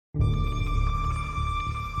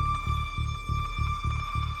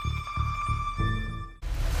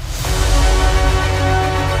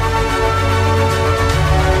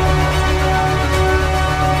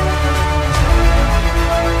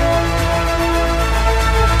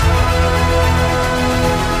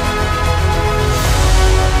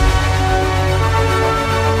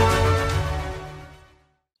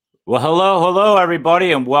Well, hello,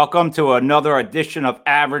 everybody, and welcome to another edition of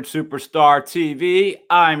Average Superstar TV.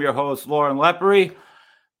 I'm your host, Lauren Lepre.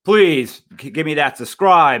 Please give me that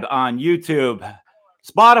subscribe on YouTube,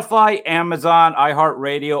 Spotify, Amazon,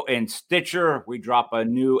 iHeartRadio, and Stitcher. We drop a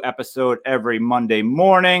new episode every Monday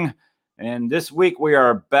morning. And this week we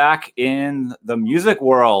are back in the music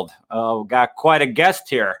world. We got quite a guest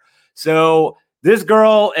here. So this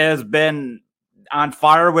girl has been on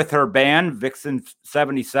fire with her band, Vixen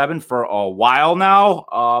 77, for a while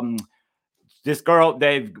now. This girl,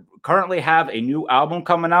 they currently have a new album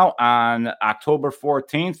coming out on October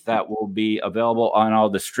 14th that will be available on all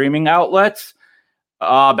the streaming outlets.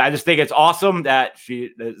 I just think it's awesome that she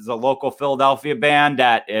is a local Philadelphia band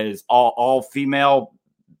that is all female,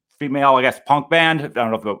 I guess, punk band. I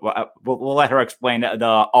don't know if we'll let her explain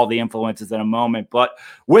all the influences in a moment. But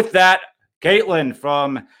with that, Caitlin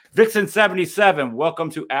from Vixen 77, welcome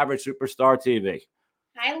to Average Superstar TV.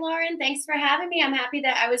 Hi, Lauren. Thanks for having me. I'm happy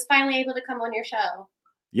that I was finally able to come on your show.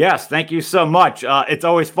 Yes, thank you so much. It's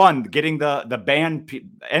always fun getting the band,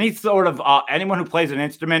 any sort of anyone who plays an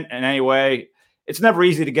instrument in any way. It's never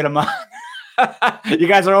easy to get them on. You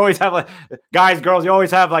guys are always have guys, girls. You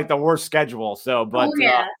always have like the worst schedule. So, but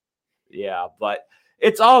yeah, but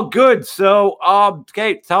it's all good. So,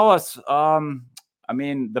 Kate, tell us. I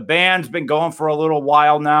mean, the band's been going for a little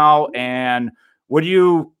while now, and what are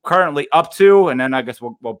you currently up to? And then I guess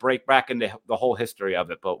we'll break back into the whole history of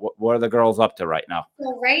it. But what are the girls up to right now?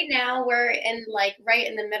 So right now we're in right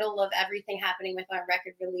in the middle of everything happening with our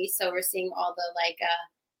record release. So we're seeing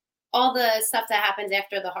all the stuff that happens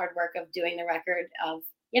after the hard work of doing the record.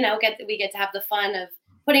 We get to have the fun of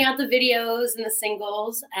putting out the videos and the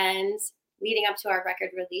singles and leading up to our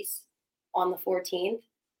record release on the 14th.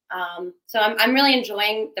 So I'm really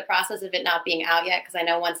enjoying the process of it not being out yet, because I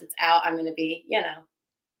know once it's out, I'm going to be,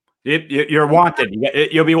 You're wanted.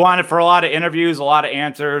 You'll be wanted for a lot of interviews, a lot of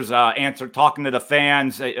answers, talking to the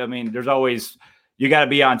fans. I mean, there's always, you got to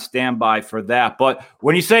be on standby for that. But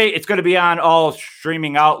when you say it's going to be on all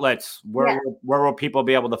streaming outlets, where will people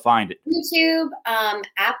be able to find it? YouTube,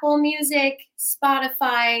 Apple Music,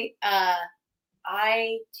 Spotify,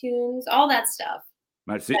 iTunes, all that stuff.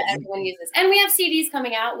 That everyone uses. And we have CDs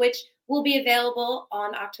coming out, which will be available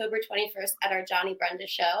on October 21st at our Johnny Brenda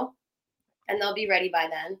show. And they'll be ready by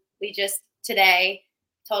then. We just today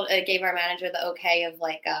gave our manager the okay of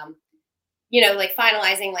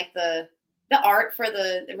finalizing the art for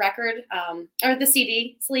the record or the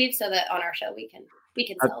CD sleeve, so that on our show we can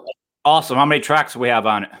sell it. Awesome. How many tracks do we have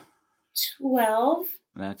on it? 12.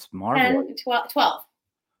 That's marvelous. 12.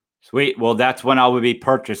 Sweet. Well, that's when I will be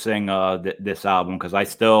purchasing this album, because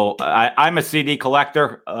I'm a CD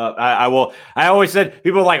collector. I always said,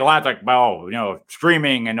 people laugh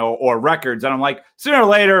streaming and or records, and I'm like, sooner or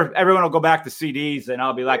later everyone will go back to CDs, and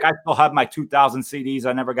I'll be like, I still have my 2,000 CDs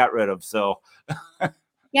I never got rid of. So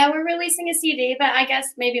yeah, we're releasing a CD, but I guess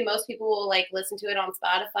maybe most people will listen to it on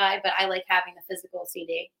Spotify. But I like having the physical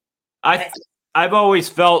CD. I've always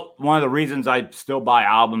felt one of the reasons I still buy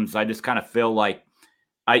albums, I just kind of feel like,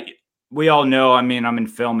 we all know, I mean, I'm in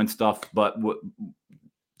film and stuff, but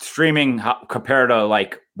streaming compared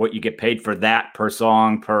to what you get paid for that per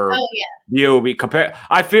song, per view,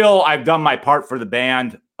 I feel I've done my part for the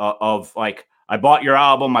band I bought your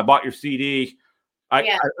album, I bought your CD.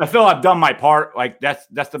 I feel I've done my part.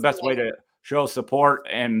 That's the best way to show support.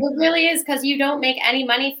 And it really is, because you don't make any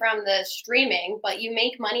money from the streaming, but you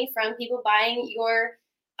make money from people buying your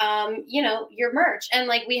your merch. And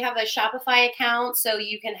we have a Shopify account, so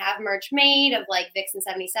you can have merch made of Vixen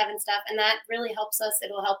 77 stuff. And that really helps us.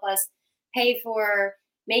 It'll help us pay for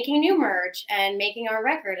making new merch and making our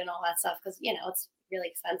record and all that stuff. Cause it's really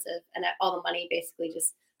expensive, and all the money basically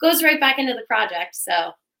just goes right back into the project.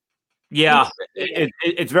 So yeah,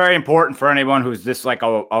 it's very important for anyone who's just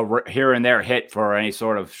a here and there hit for any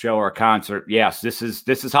sort of show or concert. Yes, this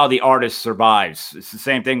is how the artist survives. It's the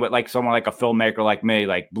same thing with someone like a filmmaker like me.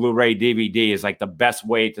 Blu-ray DVD is the best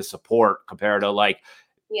way to support compared to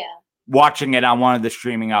watching it on one of the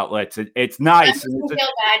streaming outlets. It's nice. I feel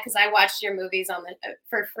bad because I watched your movies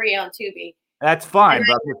for free on Tubi. That's fine,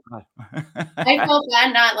 brother. I felt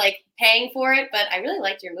bad not paying for it, but I really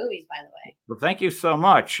liked your movies, by the way. Well, thank you so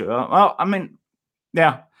much. Well, I mean,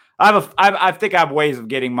 yeah, I think I have ways of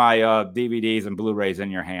getting my DVDs and Blu-rays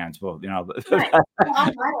in your hands. Well, Right. Well, I'll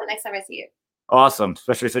buy one next time I see you. Awesome,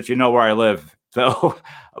 especially since you know where I live. So,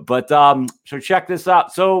 but so check this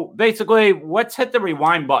out. So basically, let's hit the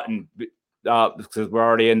rewind button because we're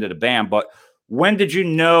already into the band. But when did you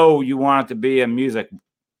know you wanted to be in music?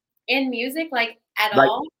 In music, at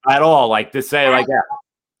all? At all, to say that.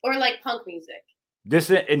 Or punk music? This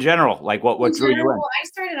in general, like what In drew you general, in? I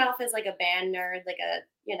started off as like a band nerd,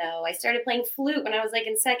 I started playing flute when I was like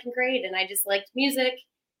in second grade, and I just liked music.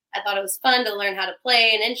 I thought it was fun to learn how to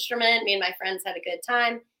play an instrument. Me and my friends had a good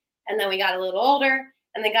time. And then we got a little older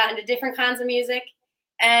and then got into different kinds of music.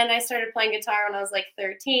 And I started playing guitar when I was like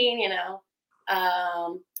 13.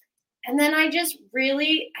 Um, and then I just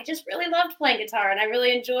really loved playing guitar, and I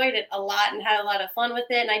really enjoyed it a lot and had a lot of fun with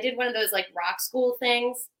it. And I did one of those like rock school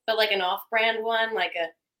things, but like an off-brand one,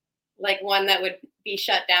 like one that would be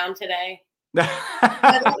shut down today. But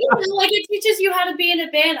like it teaches you how to be in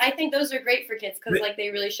a band. I think those are great for kids because like they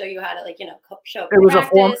really show you how to show It was a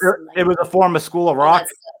form. practice and It like was a form of School of all Rock. that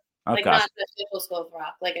stuff. Like Okay, not the official School of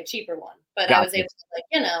Rock, like a cheaper one. But I was gotcha.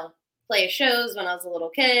 able to play shows when I was a little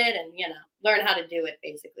kid and learn how to do it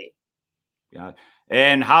basically. Yeah.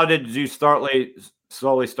 And how did you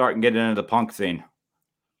slowly start and get into the punk scene?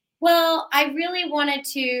 Well, I really wanted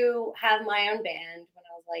to have my own band when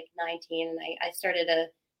I was like 19, and I started a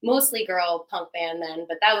mostly girl punk band then,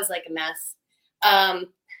 but that was like a mess. Um,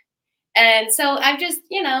 and so I've just,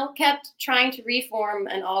 kept trying to reform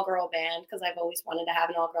an all girl band because I've always wanted to have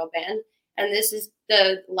an all girl band. And this is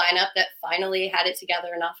the lineup that finally had it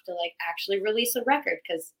together enough to like actually release a record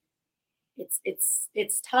because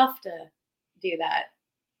it's tough to do that.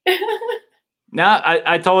 No,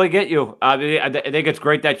 I totally get you. I mean, I think it's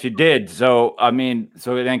great that you did. So, I mean,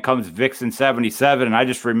 so then comes Vixen 77. And I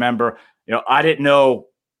just remember, I didn't know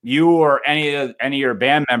you or any of your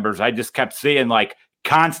band members. I just kept seeing like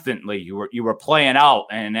constantly you were playing out.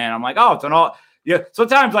 And then I'm like, oh, it's an all, yeah.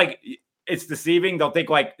 Sometimes like it's deceiving. They'll think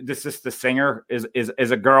like this is the singer is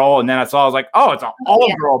a girl. And then I was like, oh, it's an all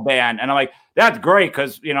Yeah. girl band. And I'm like, that's great.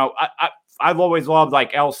 Cause I've always loved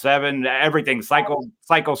like L7, everything, Psycho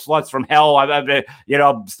Sluts from Hell. I've been,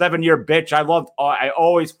 7-Year Bitch. I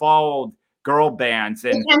always followed girl bands,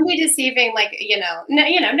 It and can be deceiving, like,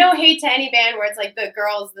 no hate to any band where it's like the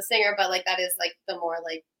girl's the singer, but like that is like the more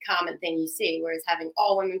like common thing you see, whereas having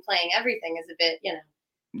all women playing everything is a bit.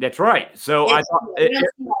 that's right. So I thought You don't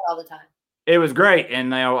see that all the time. it was great,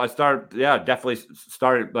 and I started, yeah, definitely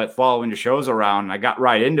started like following the shows around. And I got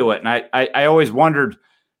right into it, and I always wondered,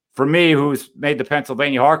 for me, who's made the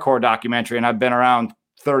Pennsylvania hardcore documentary, and I've been around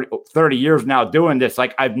 30 years now doing this,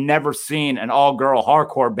 like I've never seen an all girl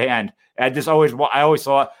hardcore band. I always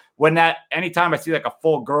thought anytime I see like a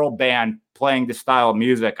full girl band playing this style of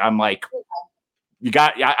music, I'm like,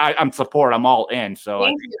 I'm support. I'm all in. So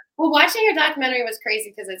Thank you. Well, watching your documentary was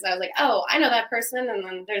crazy because I was like, oh, I know that person, and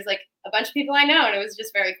then there's like a bunch of people I know, and it was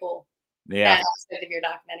just very cool. yeah. That aspect of your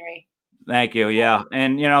documentary. Thank you. Yeah.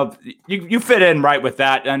 And you fit in right with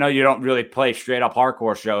that. I know you don't really play straight up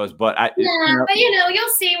hardcore shows, but Yeah, but you'll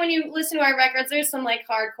see when you listen to our records, there's some like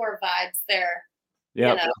hardcore vibes there.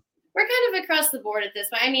 yeah. We're kind of across the board at this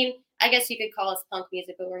point. I mean, I guess you could call us punk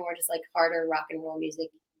music, but we're more just like harder rock and roll music.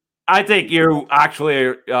 I think you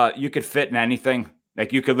actually you could fit in anything.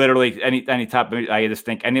 Like you could literally any type of. I just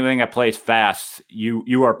think anything that plays fast,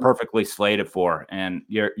 you are perfectly slated for, and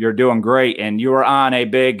you're doing great. And you were on a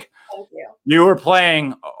big. Thank you. You were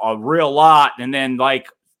playing a real lot, and then like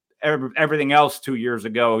everything else 2 years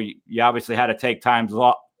ago, you obviously had to take time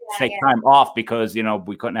off because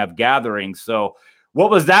we couldn't have gatherings. So, what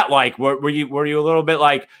was that like? Were you a little bit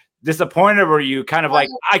like disappointed? Were you kind of like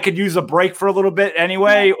I could use a break for a little bit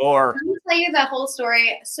anyway? Or let me tell you the whole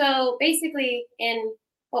story. So basically, in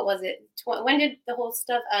what was it? When did the whole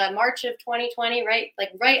stuff? March of 2020, right?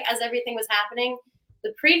 Like right as everything was happening,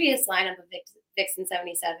 the previous lineup of Vixen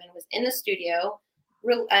 77 was in the studio,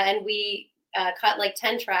 and we cut like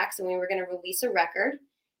 10 tracks, and we were going to release a record.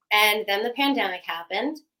 And then the pandemic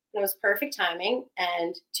happened, and it was perfect timing.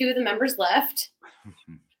 And 2 of the members left,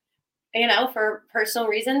 for personal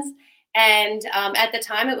reasons. And at the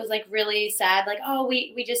time, it was like really sad. Like, oh,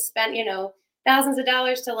 we just spent thousands of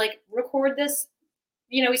dollars to like record this.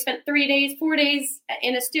 We spent 4 days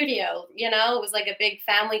in a studio. It was like a big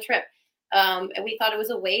family trip, and we thought it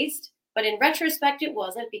was a waste. But in retrospect, it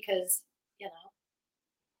wasn't because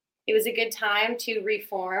it was a good time to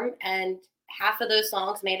reform, and half of those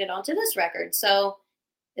songs made it onto this record. So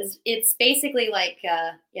it's basically like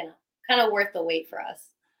kind of worth the wait for us.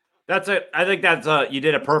 that's it. I think that's you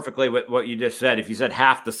did it perfectly with what you just said. If you said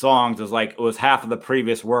half the songs, it was half of the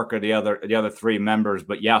previous work of the other 3 members.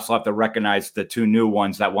 But you also have to recognize the 2 new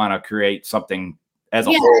ones that want to create something as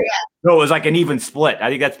a whole. Yeah. So it was like an even split. I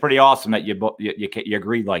think that's pretty awesome that you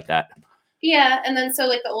agreed like that. Yeah, and then so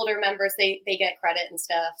like the older members, they get credit and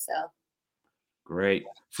stuff. So great.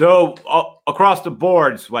 So across the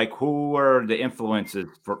boards, like who were the influences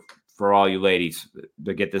for all you ladies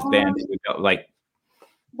to get this band? Like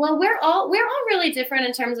Well, we're all really different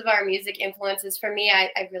in terms of our music influences. For me,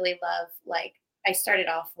 I really love like I started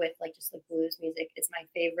off with like just like blues music is my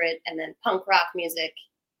favorite, and then punk rock music.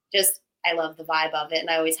 Just I love the vibe of it, and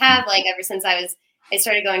I always have like ever since I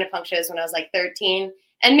started going to punk shows when I was like 13.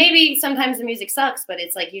 And maybe sometimes the music sucks, but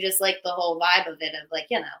it's like you just like the whole vibe of it of like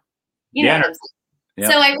you know Yeah. what I'm saying. Yeah.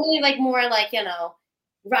 So I really like more like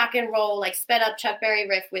rock and roll, like sped up Chuck Berry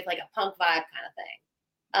riff with like a punk vibe kind of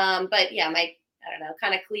thing. But yeah, I don't know,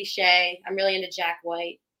 kind of cliche. I'm really into Jack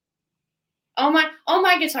White. All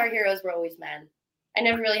my guitar heroes were always men. I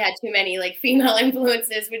never really had too many like female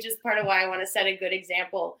influences, which is part of why I want to set a good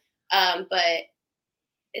example. But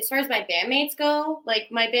as far as my bandmates go, like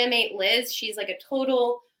my bandmate Liz, she's like a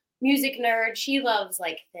total music nerd. She loves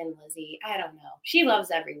like Thin Lizzy. I don't know. She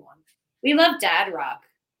loves everyone. We love dad rock.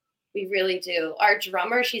 We really do. Our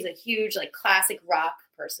drummer, she's a huge like classic rock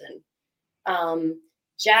person. Um,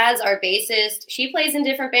 Jazz, our bassist, she plays in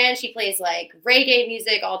different bands. She plays like reggae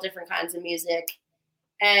music, all different kinds of music.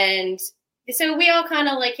 And so we all kind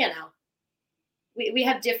of like, we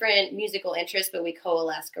have different musical interests, but we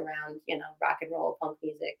coalesce around, rock and roll, punk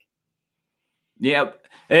music. Yeah,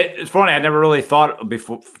 it's funny. I never really thought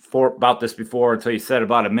about this before until you said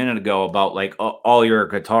about a minute ago about like all your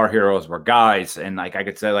guitar heroes were guys, and like I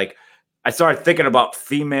could say like I started thinking about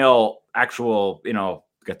female actual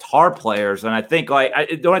guitar players, and I think like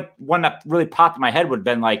the only one that really popped in my head would have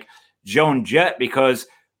been like Joan Jett, because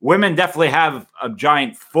women definitely have a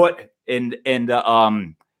giant foot in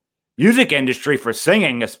the music industry for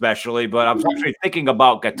singing, especially. But I was actually thinking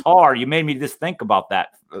about guitar. You made me just think about that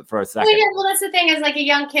for a second. Well, yeah, well, that's the thing. As like a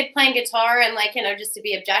young kid playing guitar, and like just to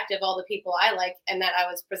be objective, all the people I like and that I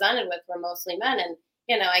was presented with were mostly men. And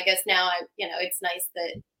I guess now it's nice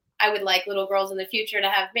that I would like little girls in the future to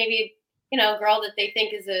have maybe a girl that they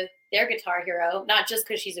think is their guitar hero, not just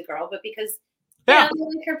because she's a girl, but because they like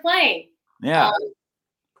her playing. Yeah.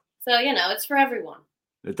 So it's for everyone.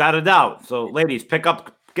 Without a doubt. So, ladies,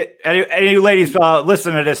 get any ladies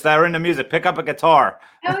listen to this that are into music, pick up a guitar.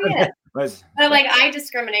 Oh yeah. But like I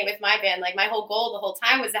discriminate with my band. Like my whole goal the whole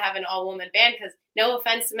time was to have an all-woman band, because no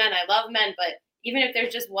offense to men, I love men, but even if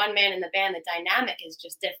there's just one man in the band, the dynamic is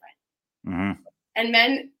just different. Mm-hmm. And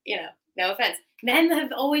men, no offense, men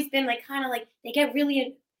have always been like kind of like they get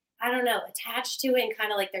really, I don't know, attached to it and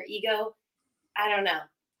kind of like their ego. I don't know.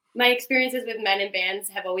 My experiences with men in bands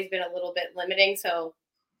have always been a little bit limiting, so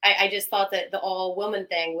I just thought that the all-woman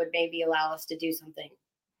thing would maybe allow us to do something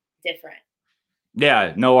different.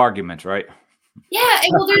 Yeah, no arguments, right? Yeah,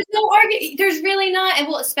 and well, there's no argument. There's really not, and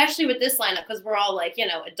well, especially with this lineup, because we're all like,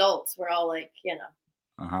 adults. We're all like,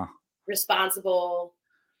 responsible.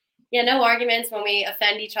 Yeah, no arguments. When we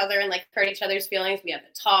offend each other and like hurt each other's feelings, we have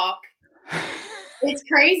to talk. It's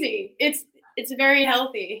crazy. It's very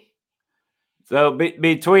healthy. So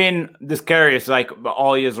between this curious, like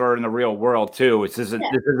all yous are in the real world too. This isn't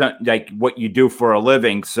like what you do for a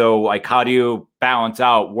living. So like, how do you balance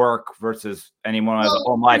out work versus anyone has a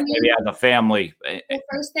home life, maybe has a family? The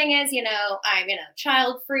first thing is, I'm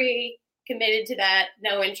child free, committed to that,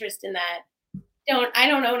 no interest in that. I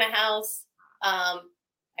don't own a house. I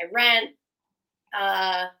rent.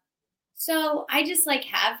 So I just like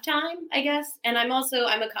have time, I guess. And I'm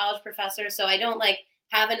a college professor, so I don't like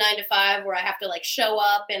have a 9 to 5 where I have to like show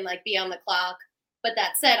up and like be on the clock. But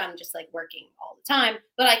that said, I'm just like working all the time,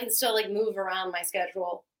 but I can still like move around my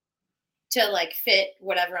schedule to like fit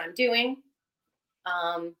whatever I'm doing.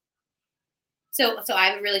 So I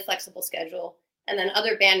have a really flexible schedule. And then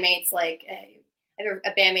other bandmates, like I have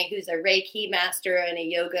a bandmate who's a Reiki master and a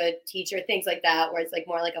yoga teacher, things like that, where it's like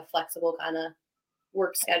more like a flexible kind of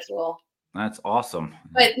work schedule. That's awesome.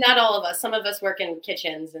 But not all of us. Some of us work in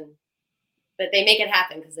kitchens, but they make it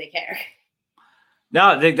happen because they care.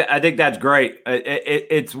 No, I think that's great.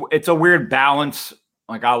 It's a weird balance.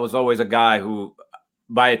 Like I was always a guy who,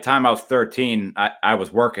 by the time I was 13, I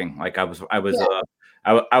was working. Like I was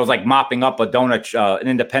like mopping up an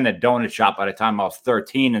independent donut shop by the time I was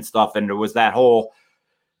 13 and stuff. And there was that whole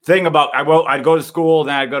thing about I'd go to school,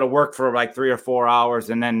 then I'd go to work for like 3 or 4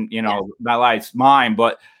 hours, and then my life's mine.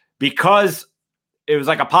 But because it was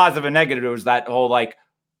like a positive and negative, it was that whole like,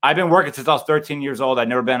 I've been working since I was 13 years old. I've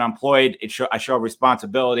never been employed. I show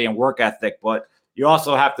responsibility and work ethic, but you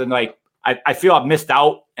also have to like, I feel I've missed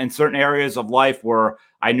out in certain areas of life where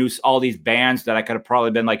I knew all these bands that I could have probably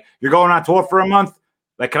been like, you're going on tour for a month.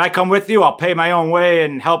 Like, can I come with you? I'll pay my own way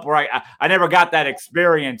and help. Where I never got that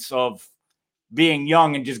experience of being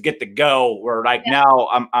young and just get to go, where like now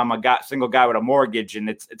I'm a single guy with a mortgage, and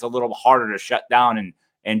it's a little harder to shut down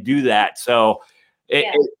and do that. So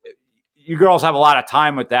you girls have a lot of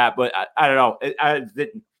time with that, but I don't know.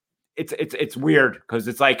 it's weird because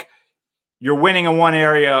it's like you're winning in one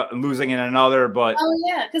area and losing in another. But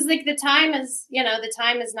yeah, because like the time is, the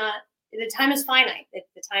time is finite.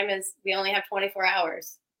 The time is, we only have 24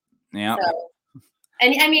 hours. Yeah. So,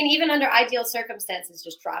 and I mean, even under ideal circumstances,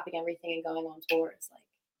 just dropping everything and going on tour is like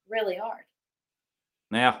really hard.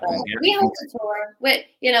 Yeah. We hope to tour.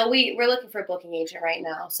 We're looking for a booking agent right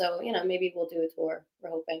now, so maybe we'll do a tour. We're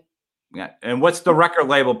hoping. Yeah. And what's the record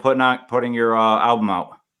label putting your album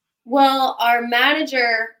out? Well, our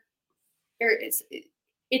manager, it's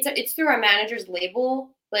through our manager's label,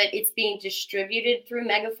 but it's being distributed through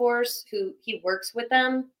Megaforce, who he works with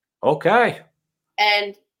them. Okay.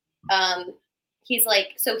 And he's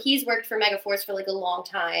worked for Megaforce for like a long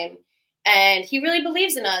time. And he really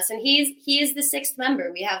believes in us, and he is the sixth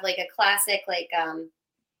member. We have like a classic, like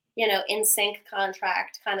in sync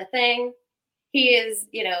contract kind of thing. He is,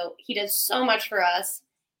 he does so much for us,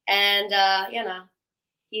 and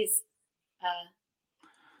he's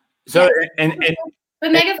so yeah.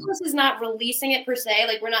 But Megaforce is not releasing it per se.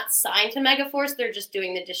 Like, we're not signed to Megaforce; they're just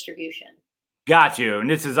doing the distribution. Got you. And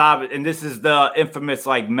this is the infamous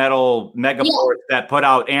like metal Megaforce that put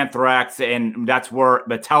out Anthrax, and that's where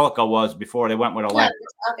Metallica was before they went with Electric.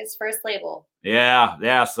 Metallica's first label.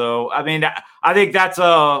 Yeah. So I mean, I think that's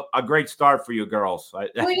a great start for you girls. Well,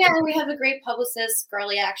 yeah, and we have a great publicist,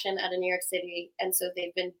 Girly Action, out of New York City, and so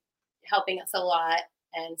they've been helping us a lot.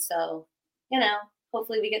 And so,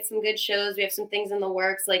 hopefully we get some good shows. We have some things in the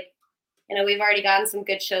works. Like, we've already gotten some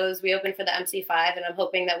good shows. We opened for the MC5, and I'm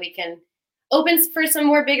hoping that we can open for some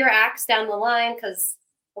more bigger acts down the line, because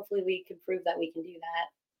hopefully we can prove that we can do that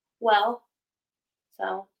well.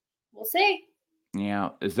 So we'll see. Yeah.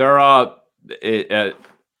 Is there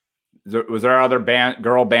was there other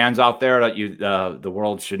girl bands out there that the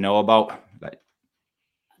world should know about? Other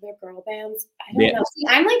girl bands? I don't know. See,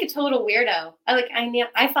 I'm like a total weirdo.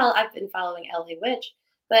 I've been following LA Witch,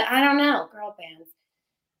 but I don't know girl bands.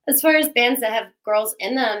 As far as bands that have girls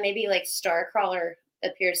in them, maybe like Starcrawler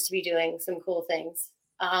appears to be doing some cool things.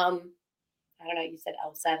 I don't know. You said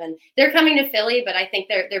L7. They're coming to Philly, but I think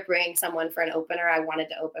they're bringing someone for an opener. I wanted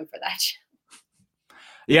to open for that show.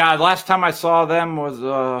 Yeah, last time I saw them was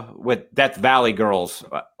with Death Valley Girls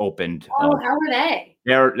opened. Oh, how were they?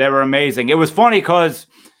 They were amazing. It was funny because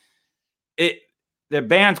the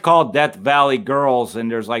band's called Death Valley Girls, and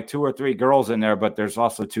there's like 2 or 3 girls in there, but there's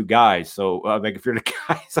also 2 guys. So like if you're the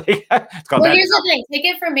guys, it's called. Well, here's the thing. Take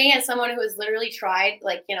it from me as someone who has literally tried.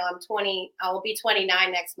 Like, I'm 20. I will be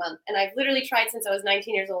 29 next month, and I've literally tried since I was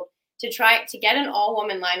 19 years old to get an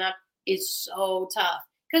all-woman lineup is so tough.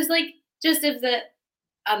 Because just if the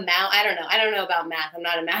amount, I don't know about math. I'm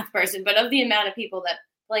not a math person, but of the amount of people that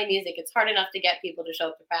play music, it's hard enough to get people to show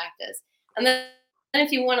up to practice. And then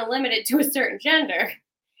if you want to limit it to a certain gender,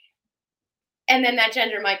 and then that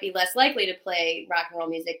gender might be less likely to play rock and roll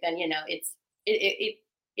music, then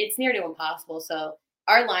it's near to impossible. So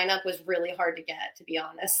our lineup was really hard to get, to be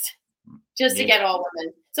honest, just to get all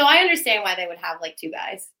women. So I understand why they would have like 2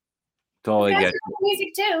 guys. Totally get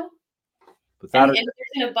music too. And there's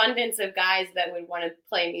an abundance of guys that would want to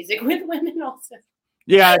play music with women also.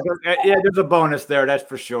 Yeah, there's a bonus there, that's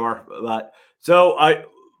for sure. But so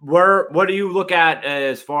what do you look at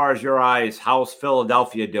as far as your eyes? How's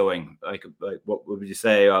Philadelphia doing? Like what would you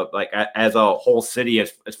say? As a whole city,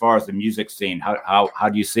 as far as the music scene, how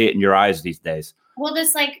do you see it in your eyes these days? Well,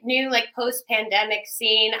 this new post-pandemic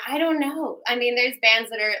scene, I don't know. I mean, there's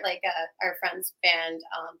bands that are like our friend's band,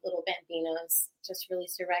 Little Bambinos, just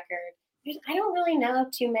released a record. I don't really know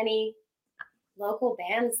too many local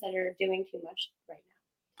bands that are doing too much right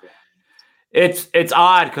now. It's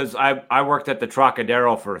odd because I worked at the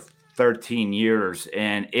Trocadero for 13 years,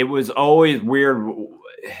 and it was always weird,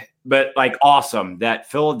 but awesome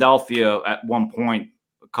that Philadelphia at one point,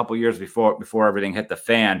 a couple years before everything hit the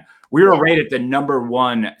fan, we were rated the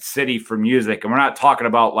 #1 city for music. And we're not talking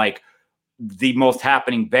about the most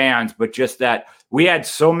happening bands, but just that we had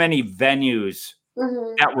so many venues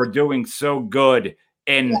that were doing so good.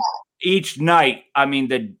 And each night, I mean,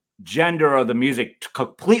 the gender of the music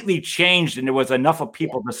completely changed, and there was enough of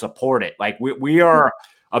people to support it. We are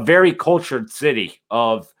a very cultured city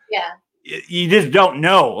of, you just don't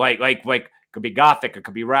know, like it could be gothic, it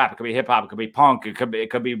could be rap, it could be hip hop, it could be punk, it could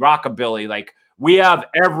be rockabilly. We have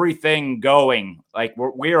everything going.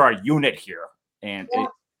 We are a unit here, and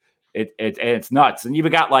it's nuts. And you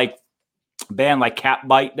even got band like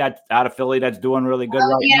Catbite that's out of Philly that's doing really good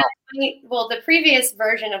right now. Well, the previous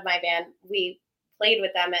version of my band, we played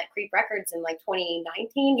with them at Creep Records in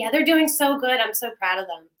 2019. Yeah, they're doing so good. I'm so proud of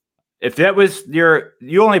them. If that was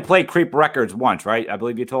you only played Creep Records once, right? I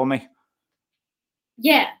believe you told me.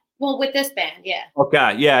 Yeah, Well, with this band, yeah.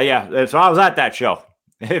 Okay, yeah. So I was at that show.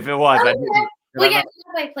 If it was, I didn't. Well, yeah,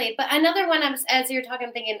 I played. But another one, as you're talking,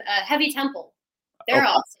 I'm thinking Heavy Temple. They're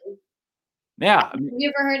awesome. Yeah. Have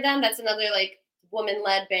you ever heard them? That's another like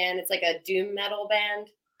woman-led band. It's like a doom metal band.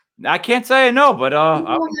 I can't say no, but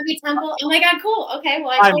Heavy Temple. Oh my God, cool. Okay,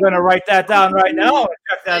 well, I'm going to write that down right now and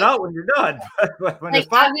check that out when you're done. Like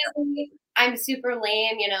obviously, I'm super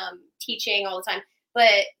lame. I'm teaching all the time,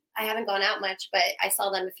 but I haven't gone out much. But I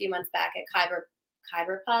saw them a few months back at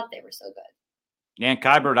Kyber Pub. They were so good. Yeah, and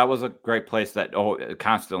Kyber, that was a great place that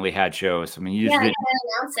constantly had shows. I mean, I haven't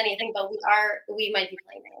announced anything, but we might be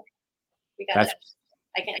playing there. We got it.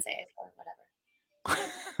 I can't say it, or whatever.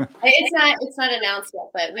 It's not announced yet,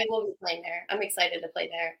 but we will be playing there. I'm excited to play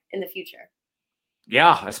there in the future.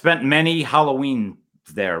 Yeah, I spent many Halloween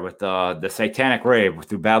there with the Satanic Rave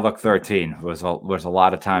through Bad Luck 13. Was a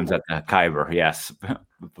lot of times at the Kyber. Yes,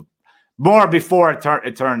 more before it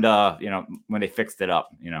turned when they fixed it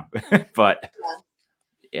up. But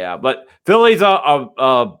yeah, but Philly's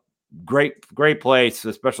a great place,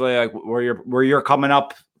 especially like where you're coming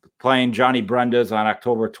up. Playing Johnny Brenda's on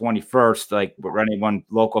October 21st, like where anyone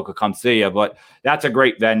local could come see you. But that's a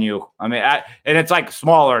great venue. I mean, and it's like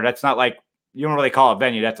smaller. That's not like, you don't really call it a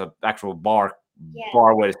venue. That's an actual bar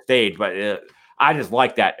with a stage. But I just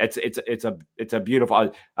like that. It's a beautiful.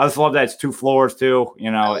 I just love that it's 2 floors too.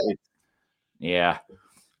 Yeah.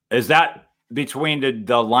 Is that between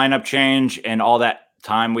the lineup change and all that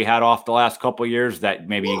time we had off the last couple of years that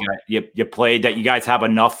maybe you played, that you guys have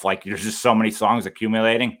enough? Like there's just so many songs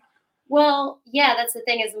accumulating. Well, yeah, that's the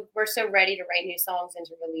thing, is we're so ready to write new songs and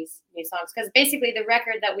to release new songs, because basically the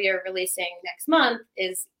record that we are releasing next month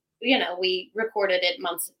is, we recorded it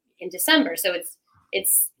months in December. So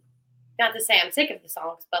it's not to say I'm sick of the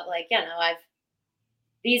songs, but like,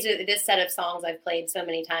 this set of songs I've played so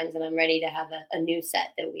many times, and I'm ready to have a new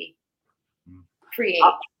set that we create.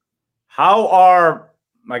 How are,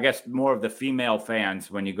 I guess, more of the female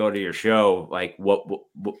fans when you go to your show? Like, what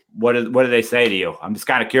do they say to you? I'm just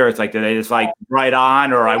kind of curious. Like, do they just like right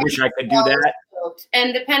on, or I wish I could do that?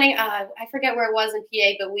 And depending, I forget where it was in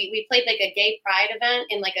PA, but we played like a gay pride event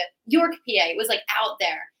in like a York, PA. It was like out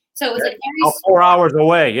there, so it was like very 4 hours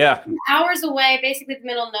away. Yeah, hours away, basically the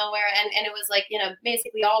middle of nowhere, and it was like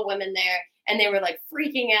basically all women there, and they were like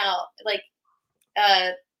freaking out, like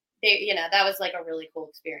that was like a really cool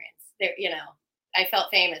experience. I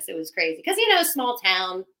felt famous. It was crazy because small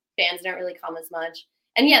town, fans don't really come as much,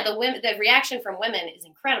 and the reaction from women is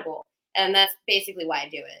incredible, and that's basically why I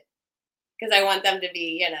do it, because I want them to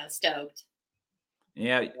be stoked.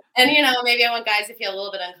 Yeah, and maybe I want guys to feel a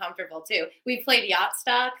little bit uncomfortable too. We played Yacht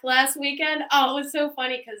Stock last weekend. Oh, it was so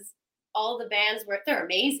funny because all the bands they're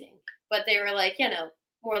amazing, but they were like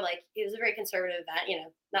more like, it was a very conservative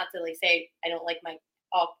event. Not to like say I don't like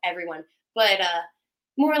everyone, but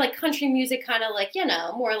more like country music, kind of like,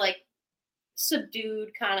 more like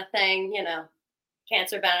subdued kind of thing,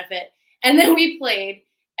 cancer benefit. And then we played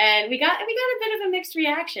and we got a bit of a mixed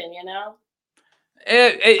reaction,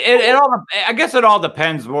 It all, I guess it all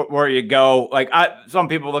depends where you go. Like some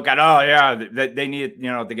people look at, oh yeah, they need,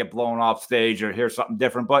 to get blown off stage or hear something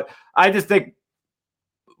different. But I just think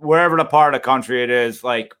wherever the part of the country it is,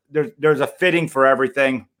 like there's a fitting for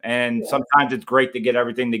everything. And sometimes it's great to get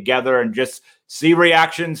everything together and just see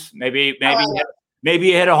reactions. Maybe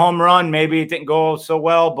you hit a home run. Maybe it didn't go so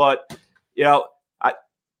well, but I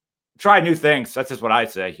try new things. That's just what I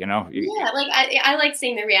say. Yeah, like I like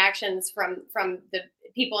seeing the reactions from the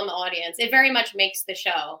people in the audience. It very much makes the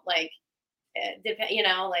show. Like, like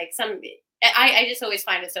I just always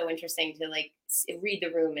find it so interesting to like read the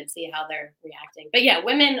room and see how they're reacting. But yeah,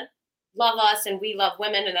 women love us and we love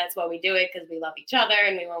women, and that's why we do it, because we love each other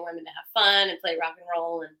and we want women to have fun and play rock and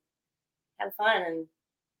roll and have fun.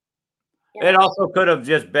 And it also could have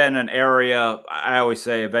just been an area, I always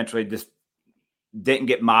say, eventually just didn't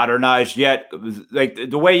get modernized yet. It was like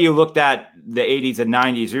the way you looked at the 80s and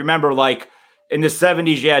 90s. You remember, like in the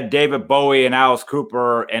 70s, you had David Bowie and Alice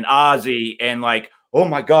Cooper and Ozzy, and like, oh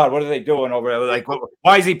my God, what are they doing over there? Like,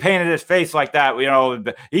 why is he painting his face like that?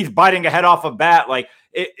 He's biting a head off a bat. Like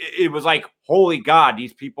it was like, holy God,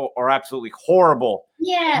 these people are absolutely horrible.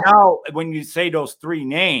 Yeah. Now, when you say those 3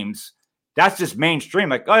 names, that's just mainstream.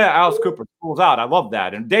 Like, oh yeah, Alice Cooper pulls out. I love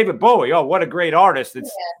that. And David Bowie, oh, what a great artist.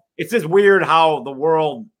 It's just weird how the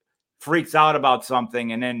world freaks out about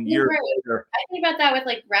something, and then years later. I think about that with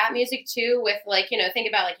like rap music too, with like, think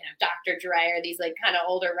about like, Dr. Dre or these like kind of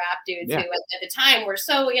older rap dudes who at the time were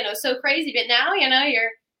so, so crazy. But now,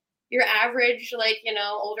 your average, like,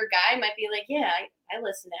 older guy might be like, yeah, I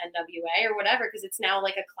listen to NWA or whatever, because it's now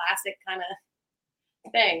like a classic kind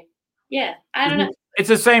of thing. Yeah, I don't know. It's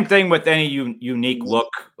the same thing with any unique look.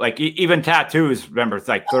 Like even tattoos. Remember, it's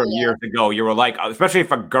like 30 years ago. You were like, especially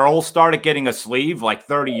if a girl started getting a sleeve like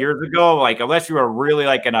 30 years ago. Like unless you were really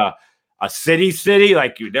like in a city,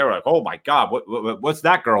 like they were like, oh my god, what's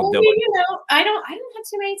that girl doing? You know, I don't have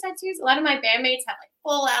too many tattoos. A lot of my bandmates have like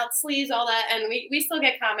full out sleeves, all that, and we still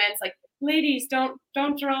get comments like, "Ladies, don't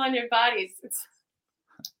draw on your bodies." It's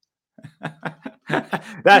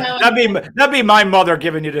that'd be my mother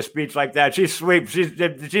giving you the speech like that. She's sweet. She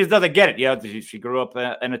doesn't get it. You know, she grew up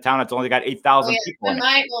in a town that's only got 8,000 people.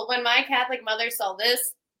 When my Catholic mother saw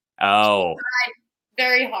this, she cried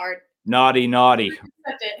very hard. Naughty.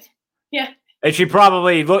 Yeah. And she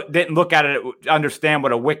probably didn't look at it, understand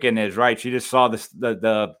what a Wiccan is, right? She just saw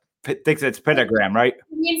the thinks it's pentagram, right?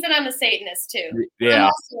 It means that I'm a Satanist too. Yeah. I'm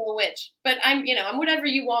also a witch, but I'm whatever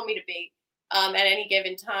you want me to be at any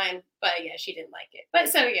given time. But yeah, she didn't like it. But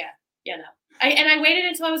so yeah, I waited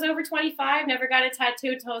until I was over 25. Never got a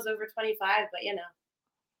tattoo until I was over 25.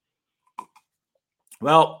 But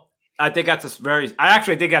Well, I think that's I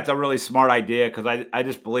actually think that's a really smart idea because I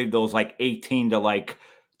just believe those like 18 to like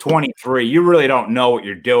 23. You really don't know what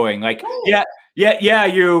you're doing. Like, yeah,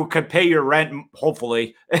 you could pay your rent,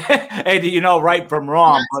 hopefully, and you know right from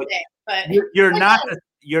wrong. But you're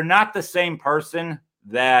not the same person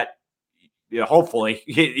that. Hopefully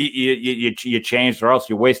you changed, or else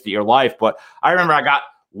you wasted your life. But I remember I got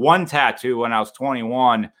one tattoo when I was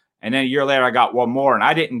 21, and then a year later I got one more, and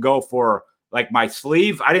I didn't go for like my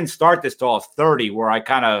sleeve. I didn't start this till I was 30, where I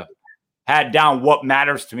kind of had down what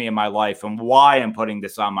matters to me in my life and why I'm putting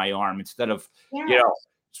this on my arm instead of,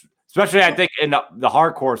 especially I think in the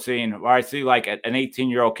hardcore scene where I see like an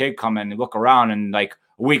 18-year-old kid come in and look around, and like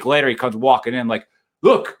a week later he comes walking in like,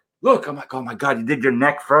 look. I'm like, oh my god, you did your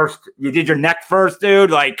neck first. You did your neck first,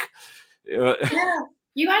 dude. Like, yeah,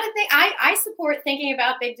 you got to think. I support thinking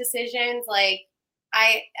about big decisions. Like,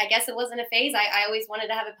 I guess it wasn't a phase. I always wanted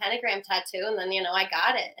to have a pentagram tattoo, and then I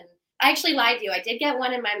got it. And I actually lied to you. I did get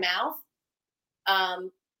one in my mouth,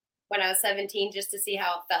 when I was 17, just to see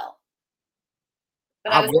how it felt.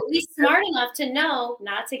 But I was at least smart enough to know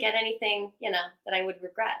not to get anything, that I would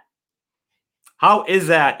regret. How is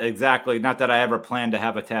that exactly? Not that I ever planned to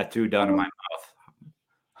have a tattoo done in my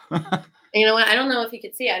mouth. You know what? I don't know if you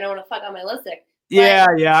could see. I don't want to fuck on my lipstick. Yeah.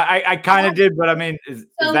 I kind of did, but I mean,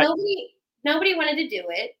 nobody wanted to do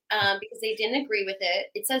it because they didn't agree with it.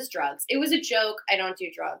 It says drugs. It was a joke. I don't do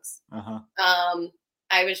drugs.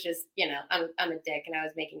 I was just, I'm a dick, and I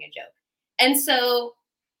was making a joke, and so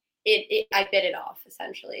I bit it off.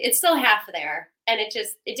 Essentially, it's still half there, and it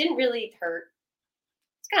didn't really hurt.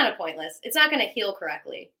 Kind of pointless. It's not going to heal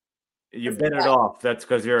correctly. You bit it off. That's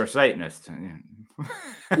because you're a Satanist.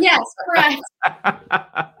 Yes, correct.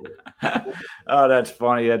 Oh, that's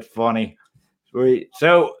funny. Sweet.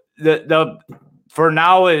 So the for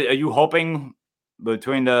now, are you hoping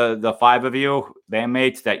between the five of you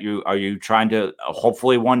bandmates that are you trying to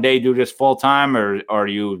hopefully one day do this full time, or are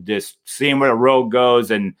you just seeing where the road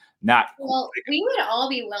goes and not? Well, we would all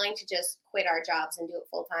be willing to just quit our jobs and do it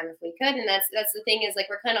full time if we could, and that's the thing is like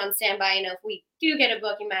we're kind of on standby. If we do get a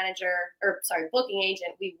booking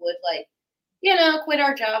agent, we would quit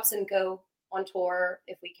our jobs and go on tour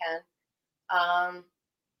if we can.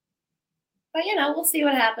 But we'll see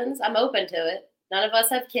what happens. I'm open to it. None of us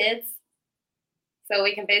have kids, so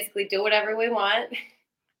we can basically do whatever we want.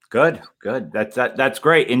 Good. That's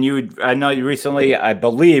great. And I know you recently, I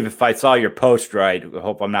believe, if I saw your post right, I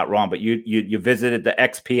hope I'm not wrong, but you visited the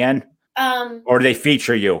XPN, or did they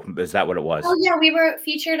feature you? Is that what it was? Oh yeah, we were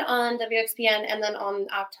featured on WXPN, and then on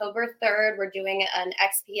October 3rd, we're doing an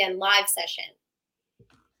XPN live session.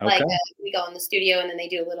 Okay. Like we go in the studio, and then they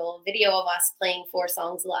do a little video of us playing 4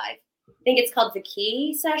 songs live. I think it's called the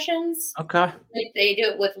Key Sessions. Okay. They do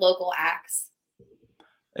it with local acts.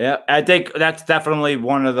 Yeah, I think that's definitely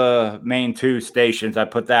one of the main 2 stations. I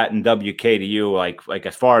put that in WKTU, like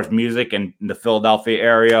as far as music in the Philadelphia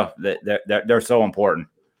area, they're so important.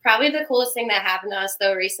 Probably the coolest thing that happened to us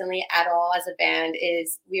though recently at all as a band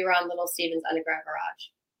is we were on Little Steven's Underground Garage.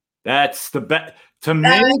 That's the best to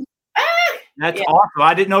me. That's awesome.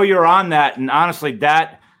 I didn't know you were on that, and honestly,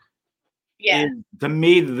 that is to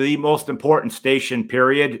me the most important station.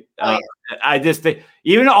 Period. I just think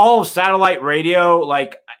even all of satellite radio,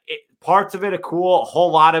 parts of it are cool. A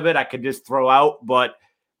whole lot of it I could just throw out, but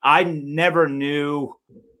I never knew.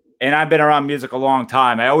 And I've been around music a long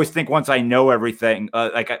time. I always think once I know everything,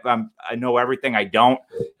 I know everything. I don't.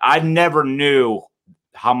 I never knew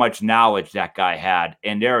how much knowledge that guy had.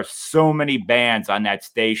 And there are so many bands on that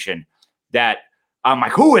station that I'm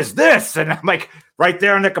like, who is this? And I'm like, right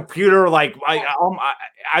there on the computer,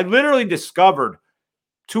 I literally discovered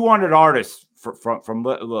 200 artists from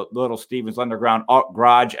Little Steven's Underground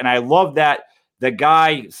Garage, and I love that the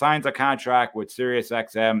guy signs a contract with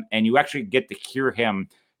SiriusXM, and you actually get to hear him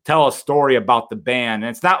tell a story about the band, and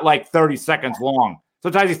it's not like 30 seconds long.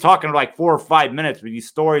 Sometimes he's talking like 4 or 5 minutes, but these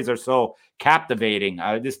stories are so captivating.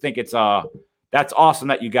 I just think it's that's awesome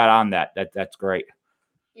that you got on that. That's great.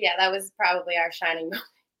 Yeah, that was probably our shining moment.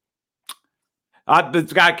 I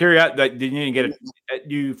just got curious. Did you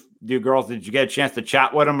get girls? Did you get a chance to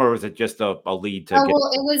chat with him, or was it just a lead to?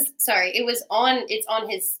 Well, it was. Sorry, it was on. It's on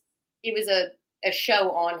his. It was a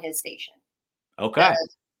show on his station. Okay.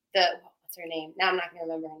 What's her name? Now I'm not going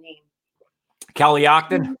to remember her name. Kelly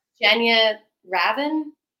Ogden. Jenya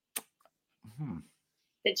Raven.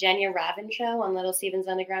 The Jenya Raven show on Little Steven's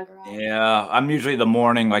Underground Garage. Yeah, I'm usually the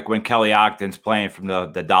morning, like when Kelly Ogden's playing from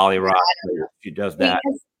the Dolly Rock. She does that.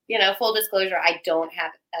 Because, full disclosure, I don't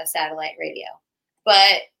have a satellite radio.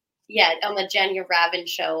 But yeah, on the Jenya Raven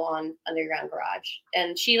show on Underground Garage.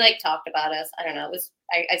 And she talked about us. I don't know. It was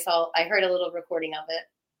I heard a little recording of it.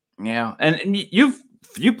 Yeah. And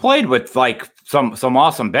you played with some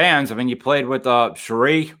awesome bands. I mean, you played with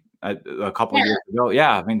Cherie a couple of years ago.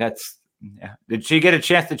 Yeah, I mean that's. Yeah. Did she get a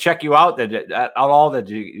chance to check you out? Did you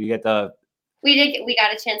get the? We did. We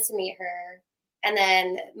got a chance to meet her, and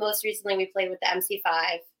then most recently we played with the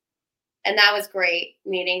MC5, and that was great.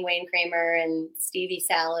 Meeting Wayne Kramer and Stevie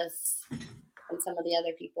Salas and some of the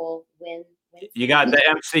other people. You got the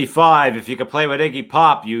MC5. If you could play with Iggy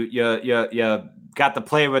Pop, you got to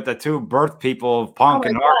play with the two birth people of punk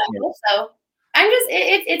and rock. So I'm just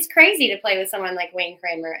it's crazy to play with someone like Wayne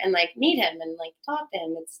Kramer and meet him and talk to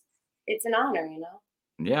him. It's an honor,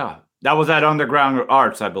 Yeah, that was at Underground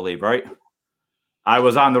Arts, I believe, right? I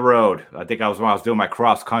was on the road. I think I was when I was doing my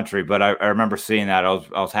cross country, but I remember seeing that. I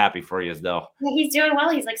was happy for you, though. Yeah, he's doing well.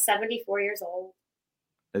 He's 74 years old.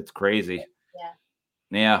 It's crazy.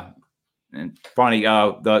 Yeah. Yeah, and funny.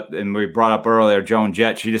 And we brought up earlier Joan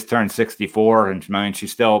Jett. She just turned 64, and I mean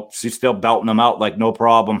she's still belting them out like no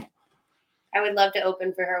problem. I would love to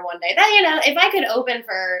open for her one day. That if I could open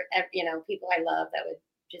for people I love, that would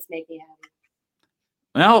just make me happy.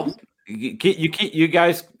 Well, you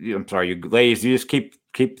guys. I'm sorry, you ladies. You just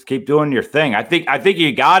keep doing your thing. I think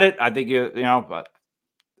you got it. I think but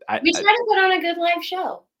we try to put on a good live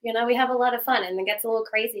show. We have a lot of fun, and it gets a little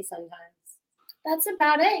crazy sometimes. That's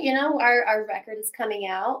about it. Our record is coming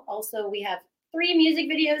out. Also, we have 3 music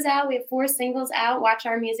videos out. We have 4 singles out. Watch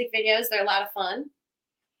our music videos; they're a lot of fun.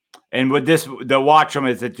 And with the watch them,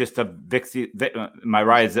 is it just a Vixen? Am I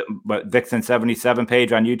right? Is it Vixen 77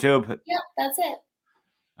 page on YouTube? Yeah, that's it.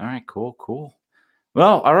 All right, cool.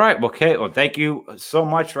 Well, all right. Well, Kate, thank you so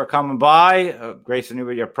much for coming by, gracing me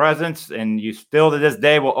with your presence. And you still to this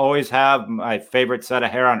day will always have my favorite set of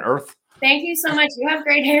hair on earth. Thank you so much. You have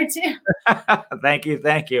great hair too. Thank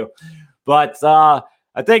you. But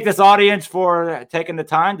I thank this audience for taking the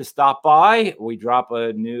time to stop by. We drop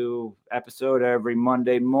a new episode every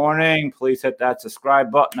Monday morning. Please hit that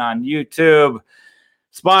subscribe button on YouTube,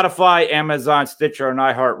 Spotify, Amazon, Stitcher, and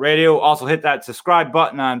iHeartRadio. Also hit that subscribe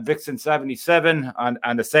button on Vixen 77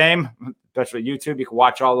 on the same, especially YouTube. You can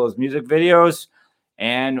watch all those music videos.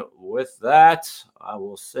 And with that, I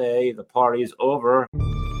will say the party's over.